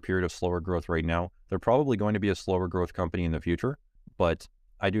going through a period of slower growth right now. They're probably going to be a slower growth company in the future, but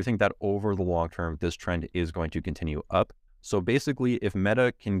I do think that over the long term, this trend is going to continue up. So basically, if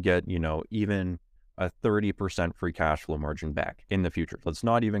Meta can get, even a 30% free cash flow margin back in the future, let's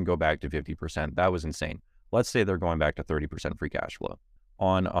not even go back to 50%. That was insane. Let's say they're going back to 30% free cash flow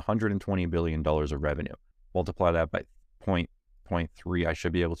on $120 billion of revenue. Multiply that by 0.3. I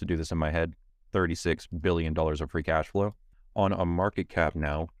should be able to do this in my head. $36 billion of free cash flow on a market cap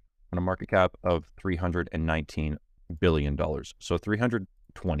now, on a market cap of $319 billion. So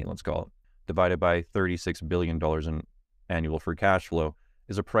 320, let's call it, divided by $36 billion in annual free cash flow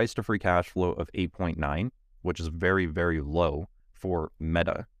is a price to free cash flow of 8.9, which is very, very low for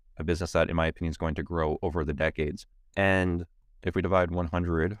Meta, a business that, in my opinion, is going to grow over the decades. And if we divide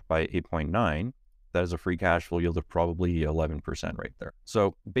 100 by 8.9, that is a free cash flow yield of probably 11% right there.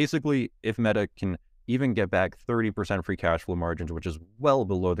 So basically, if Meta can even get back 30% free cash flow margins, which is well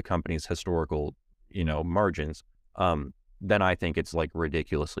below the company's historical, margins, then I think it's like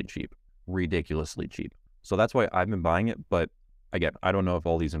ridiculously cheap. So that's why I've been buying it. But again, I don't know if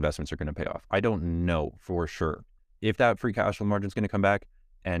all these investments are going to pay off. I don't know for sure if that free cash flow margin is going to come back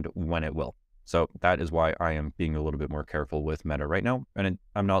and when it will. So that is why I am being a little bit more careful with Meta right now. And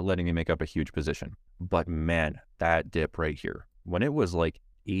I'm not letting it make up a huge position. But man, that dip right here, when it was like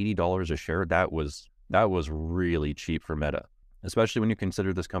 $80 a share, that was really cheap for Meta, especially when you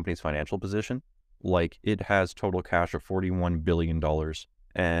consider this company's financial position. Like it has total cash of $41 billion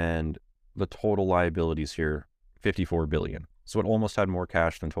and the total liabilities here, $54 billion. So it almost had more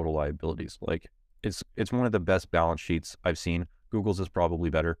cash than total liabilities. Like It's one of the best balance sheets I've seen. Google's is probably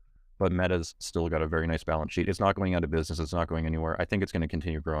better, but Meta's still got a very nice balance sheet. It's not going out of business. It's not going anywhere. I think it's going to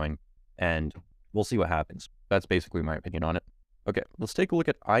continue growing, and we'll see what happens. That's basically my opinion on it. Okay, let's take a look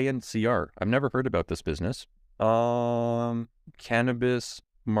at INCR. I've never heard about this business. Cannabis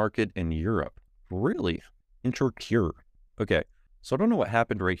market in Europe. Really? Intercure. Okay, so I don't know what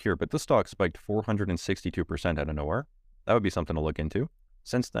happened right here, but this stock spiked 462% out of nowhere. That would be something to look into.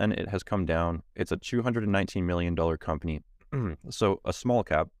 Since then, it has come down. It's a $219 million company. So a small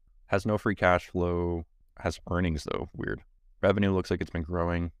cap, has no free cash flow, has earnings though. Weird. Revenue looks like it's been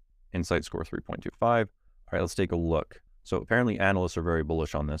growing. Insight score 3.25. All right, let's take a look. So apparently analysts are very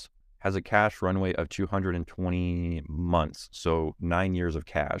bullish on this. Has a cash runway of 220 months, so 9 years of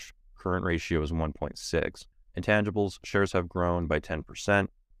cash. Current ratio is 1.6. Intangibles, shares have grown by 10%,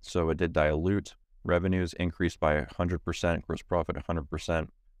 so it did dilute. Revenues increased by 100%, gross profit 100%.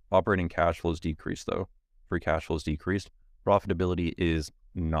 Operating cash flows decreased though. Free cash flows decreased. Profitability is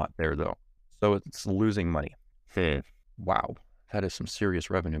not there though. So it's losing money. Wow, that is some serious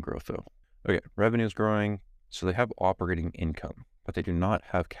revenue growth though. Okay, revenue is growing. So they have operating income, but they do not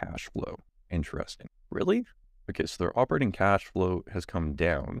have cash flow. Interesting. Really? Okay, so their operating cash flow has come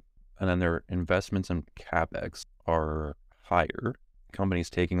down, and then their investments in CapEx are higher. Companies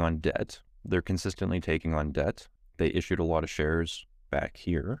taking on debt. They're consistently taking on debt. They issued a lot of shares back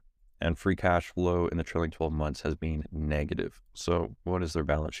here, and free cash flow in the trailing 12 months has been negative. So what is their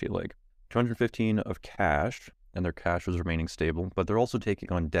balance sheet like? 215 of cash, and their cash was remaining stable, but they're also taking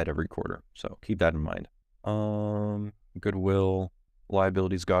on debt every quarter. So keep that in mind. Goodwill,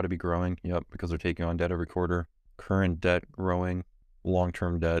 liabilities got to be growing. Yep, because they're taking on debt every quarter. Current debt growing,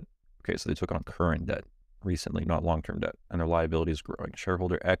 long-term debt. Okay, so they took on current debt recently, not long-term debt, and their liability is growing.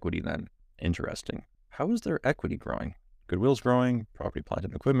 Shareholder equity then, interesting. How is their equity growing? Goodwill's growing, property, plant,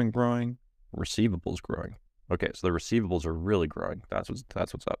 and equipment growing, receivables growing. Okay, so the receivables are really growing. That's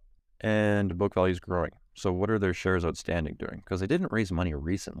what's up. And book value is growing. So what are their shares outstanding doing? Because they didn't raise money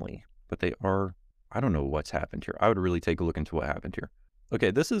recently, but they are. I don't know what's happened here. I would really take a look into what happened here.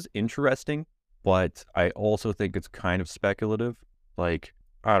 Okay, this is interesting, but I also think it's kind of speculative. Like,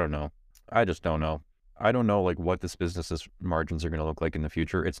 I don't know. I just don't know. I don't know like what this business's margins are going to look like in the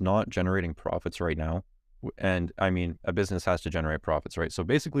future. It's not generating profits right now. And I mean, a business has to generate profits, right? So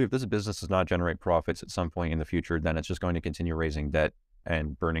basically, if this business does not generate profits at some point in the future, then it's just going to continue raising debt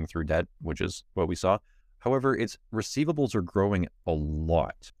and burning through debt, which is what we saw. However, its receivables are growing a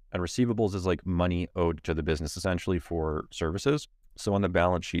lot. And receivables is like money owed to the business essentially for services. So on the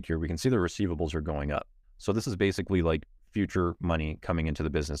balance sheet here, we can see the receivables are going up. So this is basically like future money coming into the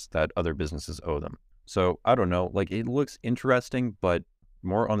business that other businesses owe them. So I don't know, like it looks interesting, but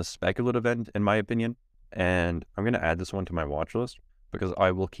more on the speculative end, in my opinion. And I'm going to add this one to my watch list because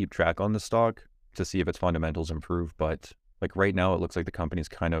I will keep track on the stock to see if its fundamentals improve. But like right now, it looks like the company's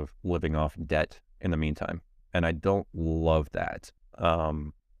kind of living off debt in the meantime. And I don't love that.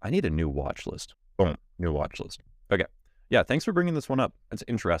 I need a new watch list. Boom, new watch list. Okay. Yeah, thanks for bringing this one up. It's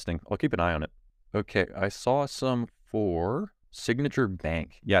interesting. I'll keep an eye on it. Okay, I saw some for Signature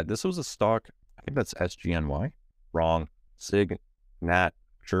Bank. Yeah, this was a stock. I think that's SGNY. Wrong.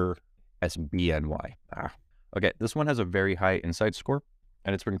 Signature SBNY. Okay, this one has a very high insight score,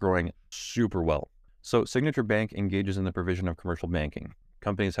 and it's been growing super well. So Signature Bank engages in the provision of commercial banking.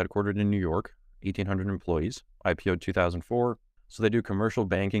 Company is headquartered in New York, 1,800 employees, IPO'd 2004. So they do commercial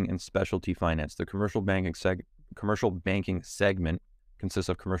banking and specialty finance. The commercial banking segment consists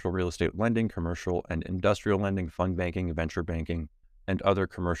of commercial real estate lending, commercial and industrial lending, fund banking, venture banking, and other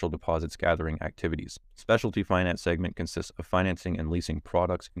commercial deposits gathering activities. Specialty finance segment consists of financing and leasing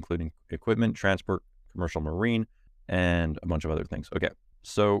products, including equipment, transport, commercial marine, and a bunch of other things. Okay,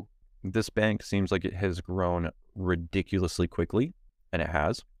 so this bank seems like it has grown ridiculously quickly, and it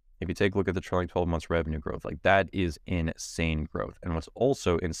has. If you take a look at the trailing 12 months revenue growth, like that is insane growth. And what's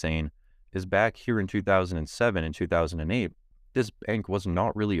also insane is back here in 2007 and 2008, this bank was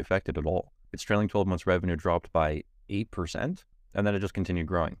not really affected at all. Its trailing 12 months revenue dropped by 8%, and then it just continued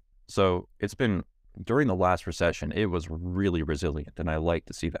growing. So it's been, during the last recession, it was really resilient, and I like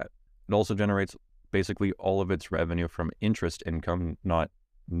to see that. It also generates basically all of its revenue from interest income, not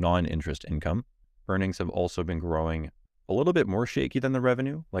non-interest income. Earnings have also been growing a little bit more shaky than the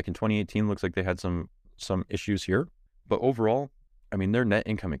revenue. Like in 2018, looks like they had some issues here. But overall, I mean, their net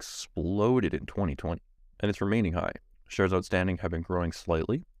income exploded in 2020, and it's remaining high. Shares outstanding have been growing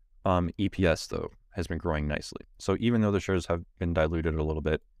slightly. EPS, though, has been growing nicely. So even though the shares have been diluted a little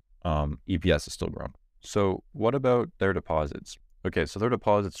bit, EPS is still growing. So what about their deposits? Okay, so their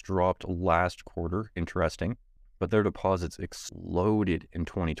deposits dropped last quarter, interesting, but their deposits exploded in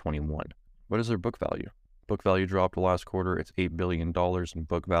 2021. What is their book value? Book value dropped last quarter. It's $8 billion in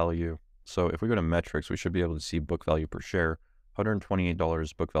book value. So if we go to metrics, we should be able to see book value per share,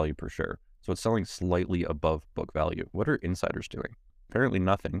 $128 book value per share. So it's selling slightly above book value. What are insiders doing? Apparently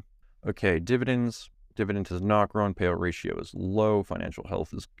nothing. Okay, dividends. Dividend has not grown. Payout ratio is low. Financial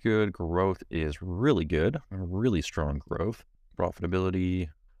health is good. Growth is really good. Really strong growth. Profitability.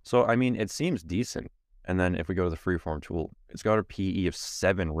 So, I mean, it seems decent. And then if we go to the freeform tool, it's got a PE of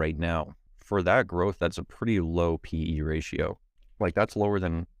 7 right now. For that growth, that's a pretty low PE ratio. Like, that's lower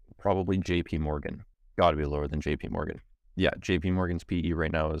than probably JP Morgan. Got to be lower than JP Morgan. Yeah, JP Morgan's PE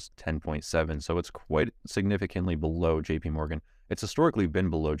right now is 10.7. So it's quite significantly below JP Morgan. It's historically been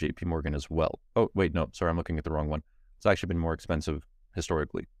below JP Morgan as well. Oh, wait, no, sorry, I'm looking at the wrong one. It's actually been more expensive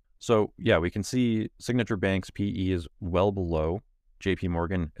historically. So yeah, we can see Signature Bank's PE is well below JP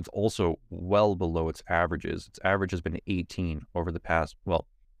Morgan. It's also well below its averages. Its average has been 18 over the past, well,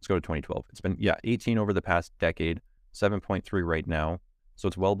 let's go to 2012. It's been, 18 over the past decade, 7.3 right now. So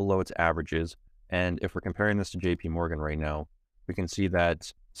it's well below its averages. And if we're comparing this to JP Morgan right now, we can see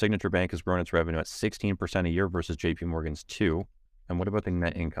that Signature Bank has grown its revenue at 16% a year versus JP Morgan's 2%. And what about the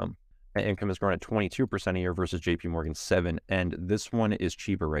net income? Net income has grown at 22% a year versus JP Morgan's 7%. And this one is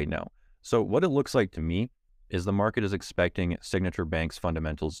cheaper right now. So what it looks like to me is the market is expecting Signature Bank's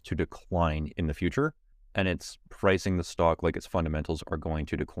fundamentals to decline in the future. And it's pricing the stock like its fundamentals are going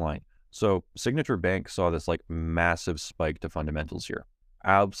to decline. So Signature Bank saw this like massive spike to fundamentals here.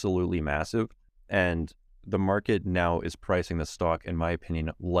 Absolutely massive. And the market now is pricing the stock, in my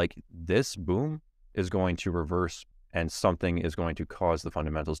opinion, like this boom is going to reverse and something is going to cause the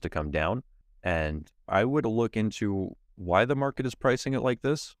fundamentals to come down. And I would look into why the market is pricing it like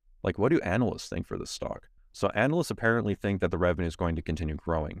this. Like, what do analysts think for this stock? So analysts apparently think that the revenue is going to continue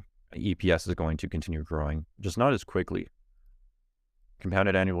growing. EPS is going to continue growing, just not as quickly.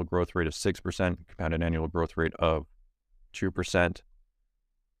 Compounded annual growth rate of 6%, compounded annual growth rate of 2%.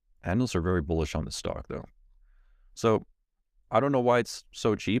 Analysts are very bullish on this stock though. So I don't know why it's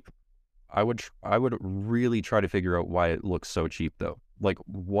so cheap. I would really try to figure out why it looks so cheap though. Like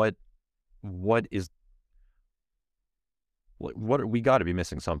what we got to be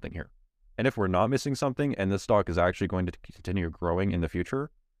missing something here. And if we're not missing something and this stock is actually going to continue growing in the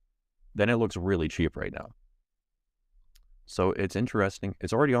future, then it looks really cheap right now. So it's interesting.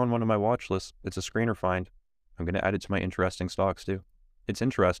 It's already on one of my watch lists. It's a screener find. I'm going to add it to my interesting stocks too. It's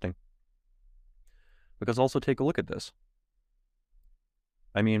interesting. Because also take a look at this.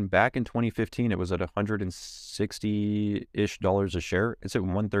 I mean, back in 2015, it was at $160-ish a share. It's at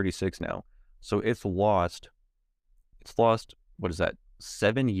 136 now. So it's lost, what is that?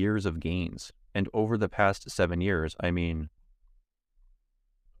 7 years of gains. And over the past 7 years, I mean,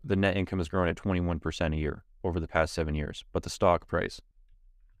 the net income has grown at 21% a year over the past 7 years. But the stock price,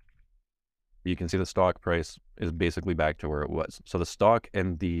 you can see the stock price is basically back to where it was. So the stock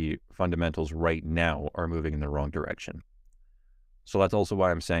and the fundamentals right now are moving in the wrong direction. So that's also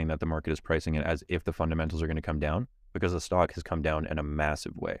why I'm saying that the market is pricing it as if the fundamentals are going to come down, because the stock has come down in a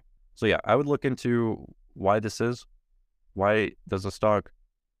massive way. So yeah, I would look into why this is. Why are the stock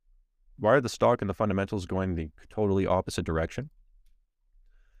and the fundamentals going the totally opposite direction?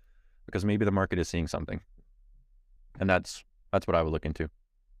 Because maybe the market is seeing something. And that's what I would look into.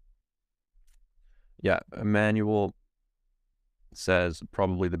 Yeah, Emmanuel says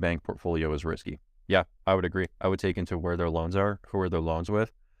probably the bank portfolio is risky. Yeah, I would agree. I would take into where their loans are, who are their loans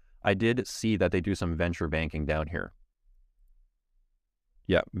with. I did see that they do some venture banking down here.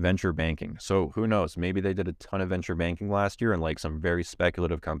 Yeah, venture banking. So who knows? Maybe they did a ton of venture banking last year and like some very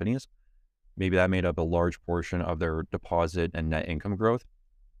speculative companies. Maybe that made up a large portion of their deposit and net income growth.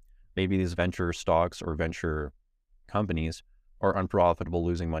 Maybe these venture stocks or venture companies are unprofitable,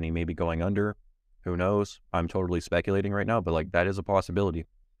 losing money, maybe going under. Who knows? I'm totally speculating right now, but like that is a possibility.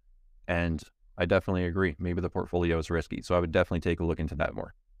 And I definitely agree. Maybe the portfolio is risky. So I would definitely take a look into that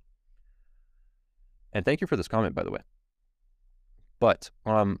more. And thank you for this comment, by the way. But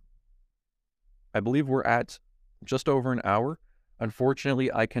I believe we're at just over an hour.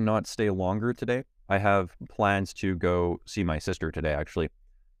 Unfortunately, I cannot stay longer today. I have plans to go see my sister today, actually.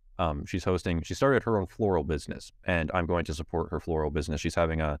 She started her own floral business, and I'm going to support her floral business. She's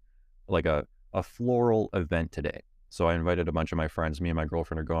having a floral event today. So I invited a bunch of my friends. Me and my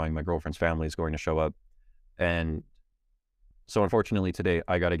girlfriend are going. My girlfriend's family is going to show up. And so unfortunately today,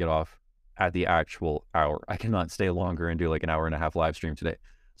 I got to get off at the actual hour. I cannot stay longer and do like an hour and a half live stream today.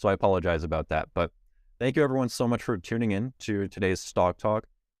 So I apologize about that. But thank you everyone so much for tuning in to today's Stock Talk.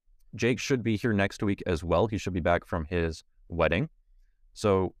 Jake should be here next week as well. He should be back from his wedding.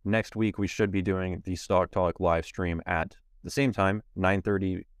 So next week we should be doing the Stock Talk live stream at the same time,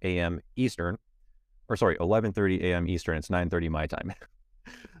 9:30 a.m. Eastern, or sorry, 11:30 a.m. Eastern. It's 9:30 my time.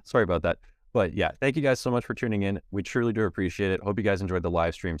 Sorry about that. But yeah, thank you guys so much for tuning in. We truly do appreciate it. Hope you guys enjoyed the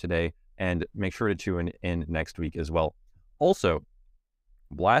live stream today, and make sure to tune in next week as well. Also,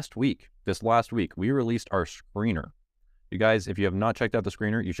 this last week, we released our screener. You guys, if you have not checked out the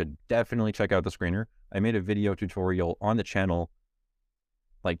screener, you should definitely check out the screener. I made a video tutorial on the channel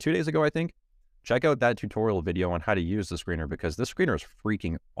like 2 days ago, I think. Check out that tutorial video on how to use the screener, because this screener is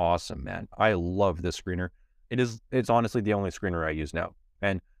freaking awesome, man. I love this screener. It's honestly the only screener I use now.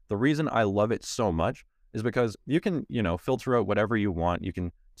 And the reason I love it so much is because you can, filter out whatever you want. You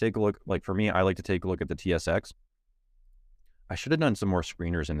can take a look, like for me, I like to take a look at the TSX. I should have done some more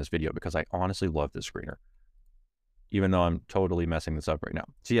screeners in this video because I honestly love this screener, even though I'm totally messing this up right now.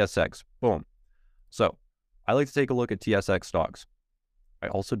 TSX, boom. So I like to take a look at TSX stocks. I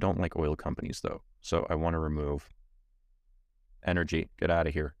also don't like oil companies though. So I want to remove energy, get out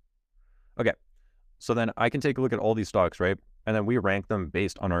of here. Okay. So then I can take a look at all these stocks, right? And then we rank them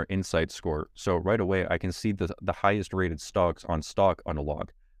based on our insight score. So right away, I can see the highest rated stocks on Stock Unalog,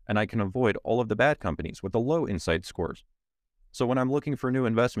 and I can avoid all of the bad companies with the low insight scores. So when I'm looking for new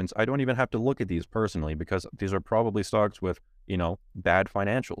investments, I don't even have to look at these personally, because these are probably stocks with, bad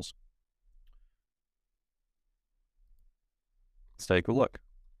financials. Let's take a look.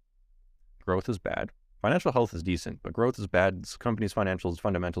 Growth is bad. Financial health is decent, but growth is bad. This company's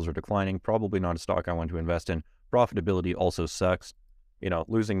fundamentals are declining. Probably not a stock I want to invest in. Profitability also sucks,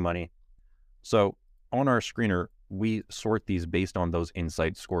 losing money. So on our screener, we sort these based on those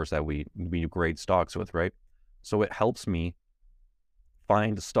insight scores that we grade stocks with, right? So it helps me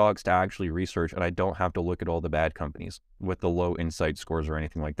find stocks to actually research, and I don't have to look at all the bad companies with the low insight scores or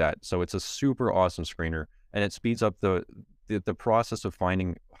anything like that. So it's a super awesome screener, and it speeds up the process of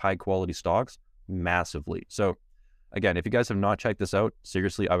finding high quality stocks massively. So again, if you guys have not checked this out,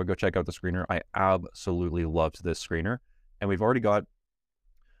 seriously, I would go check out the screener. I absolutely loved this screener, and we've already got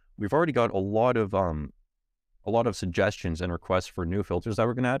a lot of suggestions and requests for new filters that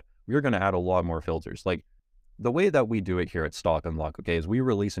we're going to add. We're going to add a lot more filters. Like the way that we do it here at Stock Unlock, okay, is we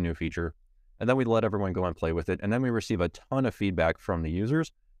release a new feature, and then we let everyone go and play with it, and then we receive a ton of feedback from the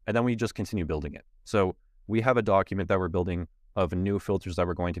users, and then we just continue building it. So we have a document that we're building of new filters that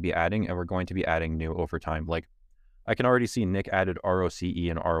we're going to be adding, and we're going to be adding new over time. Like I can already see Nick added ROCE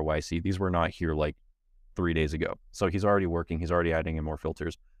and ROIC. These were not here like 3 days ago. So he's already working. He's already adding in more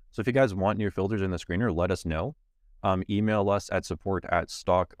filters. So if you guys want new filters in the screener, let us know. Email us at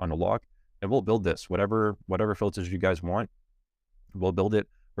support@Stock Unlock, and we'll build this. Whatever filters you guys want, we'll build it.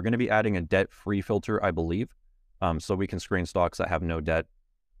 We're going to be adding a debt-free filter, I believe, so we can screen stocks that have no debt.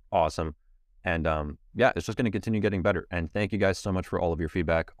 Awesome. And yeah, it's just going to continue getting better. And thank you guys so much for all of your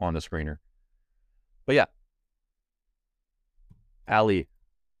feedback on the screener. But yeah, Ali,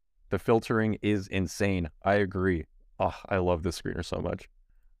 the filtering is insane. I agree. Oh, I love this screener so much.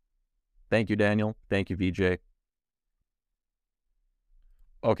 Thank you, Daniel. Thank you, VJ.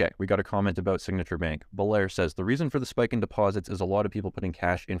 Okay, we got a comment about Signature Bank. Belair says, the reason for the spike in deposits is a lot of people putting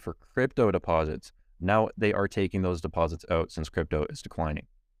cash in for crypto deposits. Now they are taking those deposits out since crypto is declining.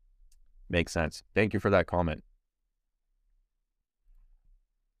 Makes sense. Thank you for that comment.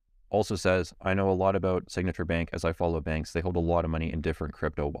 Also says, I know a lot about Signature Bank as I follow banks. They hold a lot of money in different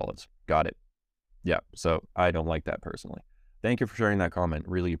crypto wallets. Got it. Yeah, so I don't like that personally. Thank you for sharing that comment.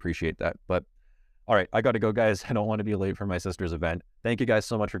 Really appreciate that. But all right, I got to go, guys. I don't want to be late for my sister's event. Thank you guys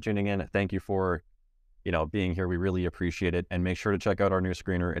so much for tuning in. Thank you for, being here. We really appreciate it. And make sure to check out our new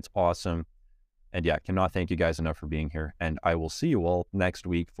screener. It's awesome. And yeah, cannot thank you guys enough for being here. And I will see you all next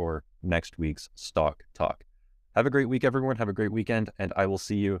week for next week's Stock Talk. Have a great week, everyone. Have a great weekend. And I will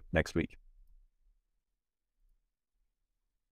see you next week.